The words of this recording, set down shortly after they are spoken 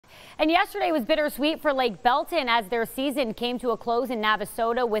And yesterday was bittersweet for Lake Belton as their season came to a close in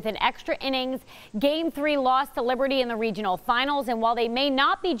Navasota with an extra innings Game 3 loss to Liberty in the regional finals. And while they may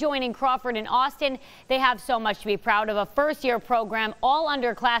not be joining Crawford and Austin, they have so much to be proud of. A first-year program, all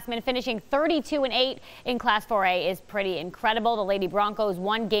underclassmen, finishing 32-8 in Class 4A is pretty incredible. The Lady Broncos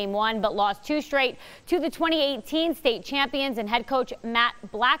won Game 1 but lost 2 straight to the 2018 state champions. And head coach Matt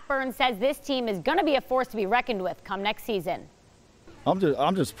Blackburn says this team is going to be a force to be reckoned with come next season. I'm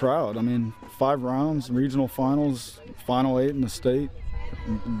just proud. I mean, 5 rounds, regional finals, final 8 in the state.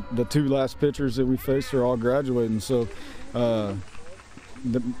 The 2 last pitchers that we faced are all graduating, so the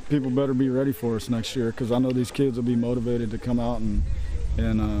people better be ready for us next year, because I know these kids will be motivated to come out and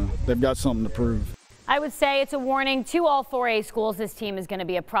they've got something to prove. I would say it's a warning to all 4A schools. This team is going to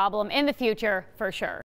be a problem in the future for sure.